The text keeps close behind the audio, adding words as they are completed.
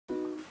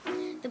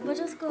The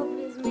Butterscorp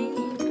is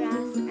mainly in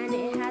grass and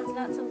it has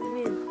lots of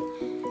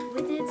room.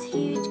 With its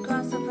huge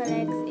grasshopper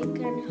legs, it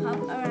can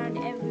hop around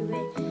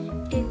everywhere.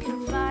 It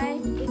can fly,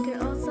 it can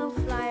also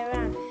fly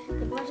around.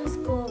 The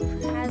Butterscorp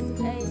has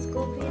a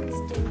scorpion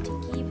sting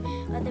to keep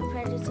other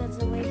predators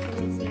away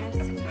from its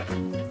nest.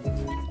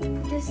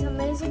 This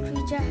amazing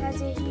creature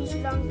has a huge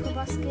long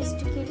proboscis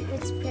to kill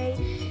its prey.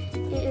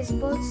 It is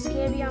both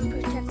scary and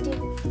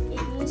protective.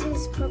 It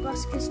uses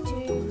proboscis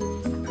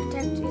to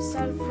protect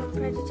itself from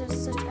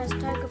predators such as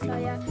tiger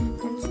flyer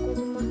and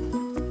scorpion moth.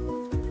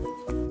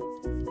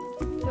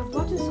 The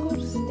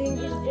Butterscorp's sting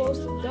is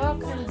both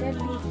dark and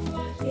deadly.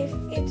 If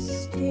its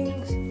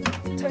sting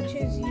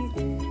touches you,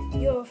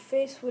 your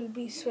face will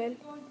be swelled.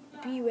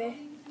 Beware.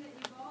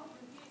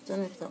 I don't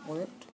know if that worked.